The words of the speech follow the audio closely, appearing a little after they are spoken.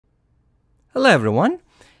Hello everyone.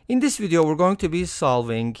 In this video we're going to be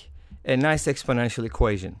solving a nice exponential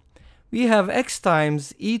equation. We have x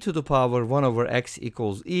times e to the power 1 over x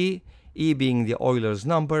equals e being the Euler's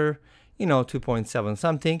number, 2.7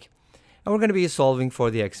 something, and we're going to be solving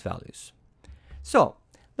for the x values. So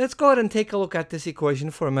let's go ahead and take a look at this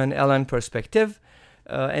equation from an ln perspective,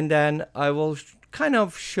 and then I will kind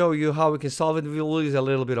of show you how we can solve it. We'll use a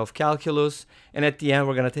little bit of calculus, and at the end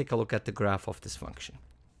we're going to take a look at the graph of this function.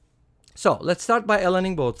 So let's start by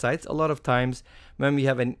lning both sides. A lot of times when we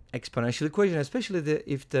have an exponential equation, especially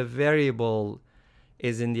if the variable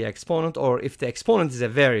is in the exponent, or if the exponent is a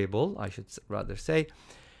variable, I should rather say,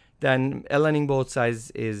 then lning both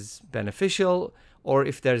sides is beneficial. Or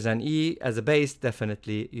if there's an e as a base,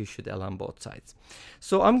 definitely you should ln both sides.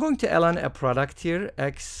 So I'm going to ln a product here,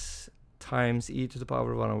 x times e to the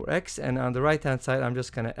power 1 over x, and on the right hand side I'm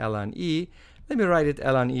just going to ln e. Let me write it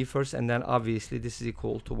ln e first, and then obviously this is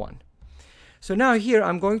equal to 1. So now here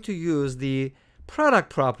I'm going to use the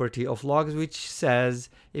product property of logs, which says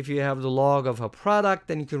if you have the log of a product,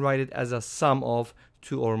 then you can write it as a sum of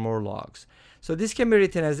two or more logs. So this can be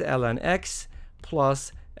written as ln x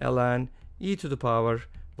plus ln e to the power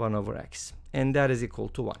 1 over x, and that is equal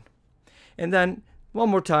to 1. And then one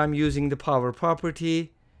more time, using the power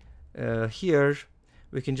property here,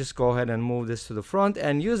 we can just go ahead and move this to the front,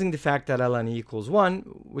 and using the fact that ln e equals 1,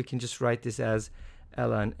 we can just write this as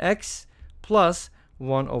ln x plus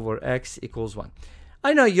 1 over x equals 1.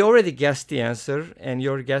 I know you already guessed the answer, and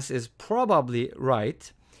your guess is probably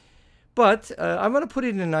right, but I'm going to put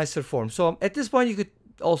it in a nicer form. So at this point you could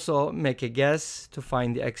also make a guess to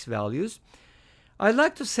find the x values. I'd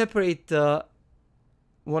like to separate the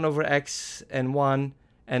 1 over x and 1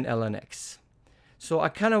 and ln x. So I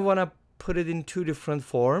kind of want to put it in two different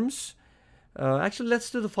forms. Actually, let's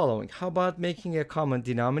do the following. How about making a common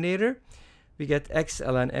denominator? We get x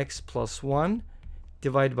ln x plus 1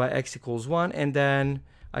 divided by x equals 1, and then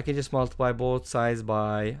I can just multiply both sides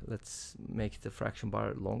by, let's make the fraction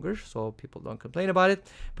bar longer so people don't complain about it.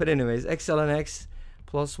 But anyways, x ln x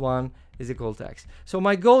plus 1 is equal to x. So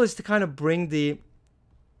my goal is to kind of bring the,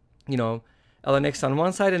 ln x on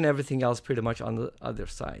one side and everything else pretty much on the other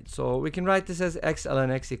side. So we can write this as x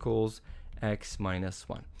ln x equals x minus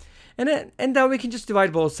 1. And then we can just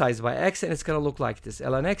divide both sides by x, and it's going to look like this.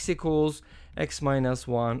 ln x equals x minus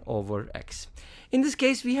 1 over x. In this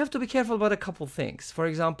case, we have to be careful about a couple things. For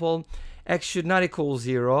example, x should not equal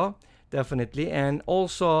 0, definitely. And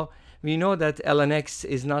also, we know that ln x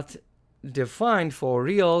is not defined for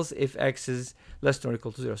reals if x is less than or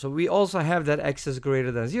equal to 0. So we also have that x is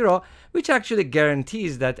greater than 0, which actually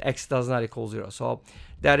guarantees that x does not equal 0. So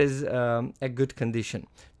that is a good condition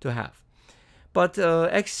to have. But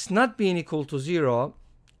x not being equal to 0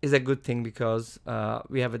 is a good thing because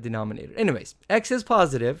we have a denominator. Anyways, x is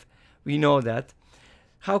positive. We know that.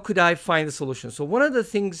 How could I find the solution? So one of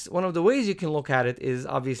the ways you can look at it is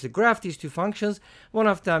obviously graph these two functions. One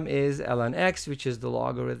of them is ln x, which is the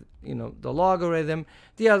logarithm,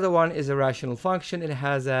 The other one is a rational function. It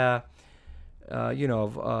has a,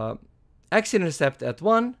 x-intercept at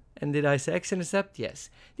 1. And did I say x-intercept?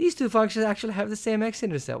 Yes. These two functions actually have the same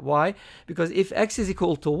x-intercept. Why? Because if x is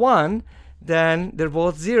equal to 1, then they're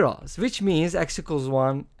both zeros, which means x equals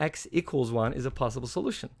 1 is a possible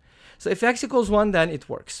solution. So if x equals 1, then it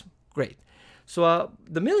works. Great. So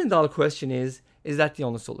the million-dollar question is that the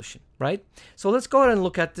only solution, right? So let's go ahead and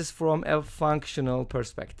look at this from a functional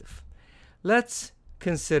perspective. Let's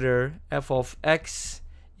consider f of x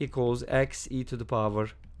equals x e to the power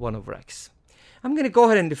 1 over x. I'm going to go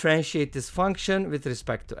ahead and differentiate this function with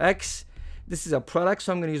respect to x. This is a product,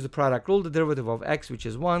 so I'm going to use the product rule. The derivative of x, which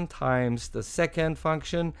is 1, times the second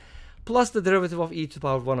function, plus the derivative of e to the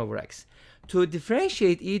power 1 over x. To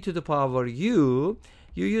differentiate e to the power u,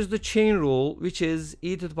 you use the chain rule, which is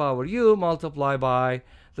e to the power u multiplied by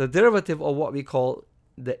the derivative of what we call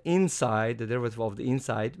the inside, the derivative of the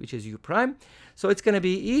inside, which is u prime. So it's going to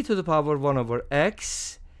be e to the power 1 over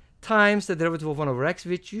x times the derivative of 1 over x,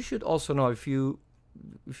 which you should also know if you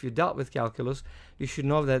dealt with calculus, you should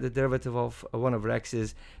know that the derivative of 1 over x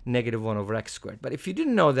is negative 1 over x squared. But if you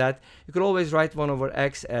didn't know that, you could always write 1 over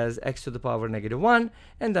x as x to the power negative 1,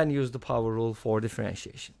 and then use the power rule for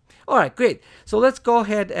differentiation. All right, great. So let's go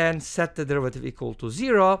ahead and set the derivative equal to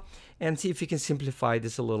 0 and see if we can simplify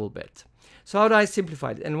this a little bit. So how do I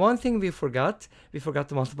simplify it? And one thing we forgot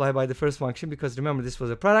to multiply by the first function, because remember this was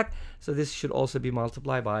a product, so this should also be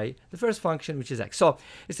multiplied by the first function, which is x. So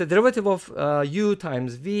it's the derivative of u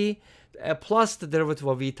times v plus the derivative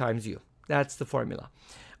of v times u. That's the formula.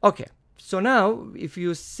 Okay, so now if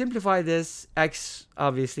you simplify this, x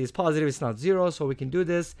obviously is positive, it's not 0, so we can do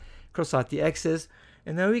this, cross out the x's,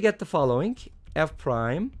 And then we get the following. F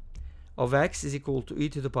prime of x is equal to e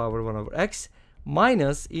to the power 1 over x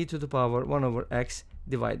minus e to the power 1 over x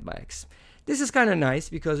divided by x. This is kind of nice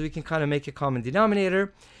because we can kind of make a common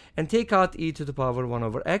denominator and take out e to the power 1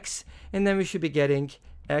 over x, and then we should be getting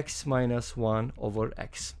x minus 1 over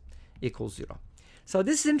x equals 0. So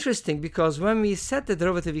this is interesting because when we set the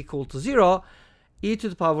derivative equal to 0, e to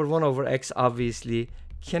the power 1 over x obviously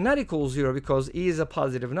cannot equal 0 because e is a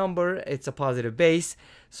positive number, it's a positive base,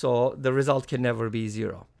 so the result can never be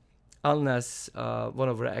 0 unless 1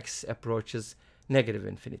 over x approaches negative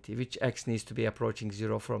infinity, which x needs to be approaching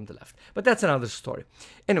 0 from the left. But that's another story.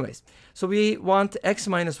 Anyways, so we want x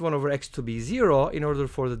minus 1 over x to be 0 in order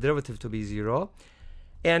for the derivative to be 0.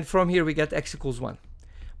 And from here we get x equals 1.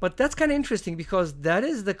 But that's kind of interesting because that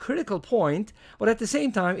is the critical point, but at the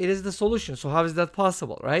same time it is the solution. So how is that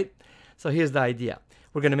possible, right? So here's the idea.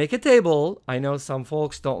 We're going to make a table. I know some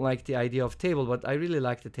folks don't like the idea of table, but I really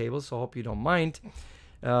like the table, so I hope you don't mind.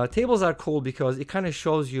 Tables are cool because it kind of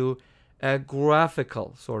shows you a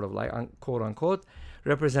graphical, sort of like quote unquote,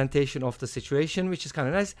 representation of the situation, which is kind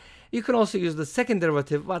of nice. You can also use the second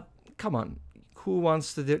derivative, but come on, who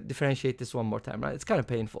wants to differentiate this one more time, right? It's kind of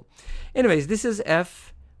painful. Anyways, this is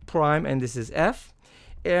f prime and this is f.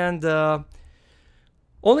 And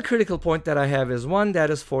only critical point that I have is 1,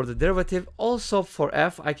 that is for the derivative. Also for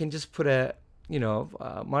f, I can just put a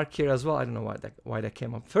mark here as well. I don't know why that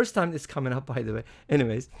came up. First time it's coming up, by the way.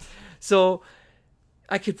 Anyways, so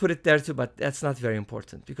I could put it there too, but that's not very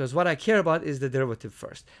important because what I care about is the derivative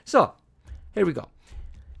first. So here we go.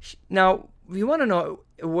 Now we want to know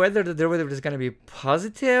whether the derivative is going to be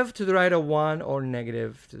positive to the right of 1 or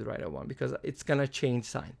negative to the right of 1 because it's going to change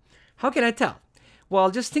sign. How can I tell?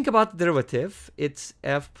 Well, just think about the derivative. It's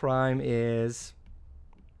f prime is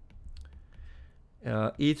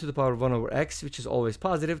e to the power 1 over x, which is always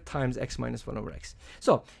positive, times x minus 1 over x.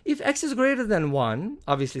 So if x is greater than 1,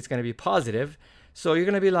 obviously it's going to be positive. So you're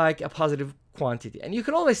going to be like a positive quantity. And you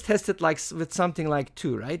can always test it like with something like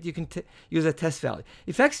 2, right? You can use a test value.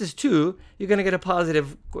 If x is 2, you're going to get a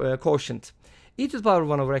positive quotient. E to the power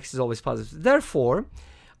 1 over x is always positive. Therefore,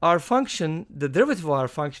 our function, the derivative of our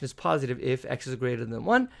function is positive if x is greater than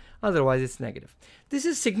 1. Otherwise, it's negative. This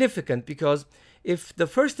is significant because if the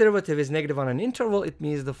first derivative is negative on an interval, it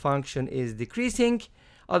means the function is decreasing.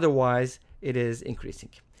 Otherwise, it is increasing.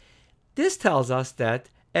 This tells us that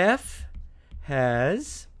f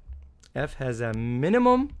has a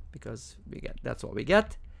minimum, because that's what we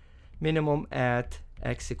get, minimum at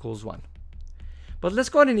x equals 1. But let's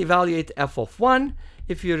go ahead and evaluate f of 1.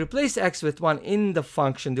 If you replace x with 1 in the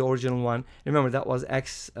function, the original one, remember that was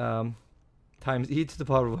x times e to the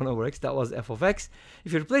power 1 over x, that was f of x.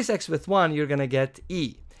 If you replace x with 1, you're going to get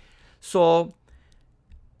e. So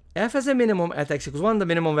f has a minimum at x equals 1, the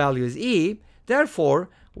minimum value is e. Therefore,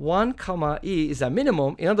 1 comma e is a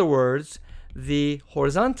minimum. In other words, the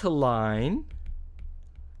horizontal line,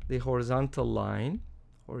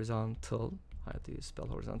 horizontal, how do you spell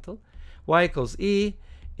horizontal? Y equals e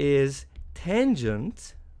is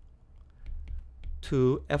tangent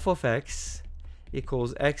to f of x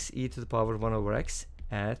equals x e to the power 1 over x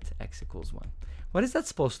at x equals 1. What is that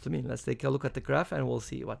supposed to mean? Let's take a look at the graph and we'll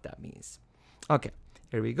see what that means. Okay,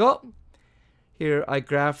 here we go. Here I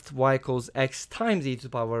graphed y equals x times e to the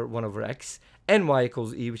power 1 over x and y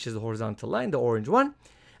equals e, which is the horizontal line, the orange one.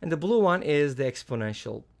 And the blue one is the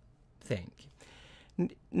exponential thing.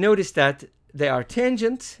 Notice that they are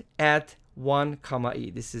tangent at 1 comma e.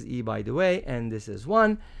 This is e, by the way, and this is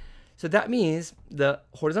 1. So that means the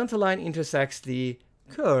horizontal line intersects the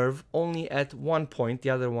curve only at one point. The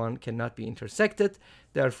other one cannot be intersected.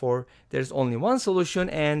 Therefore, there's only one solution,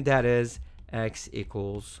 and that is x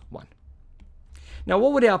equals 1. Now,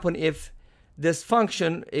 what would happen if this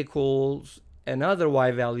function equals another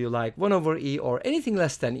y value like 1 over e or anything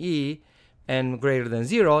less than e and greater than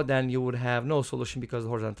 0? Then you would have no solution because the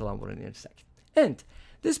horizontal line wouldn't intersect. And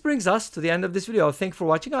this brings us to the end of this video. Thank you for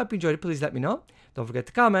watching. I hope you enjoyed it. Please let me know. Don't forget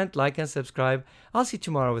to comment, like, and subscribe. I'll see you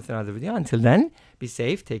tomorrow with another video. Until then, be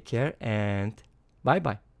safe, take care, and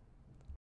bye-bye.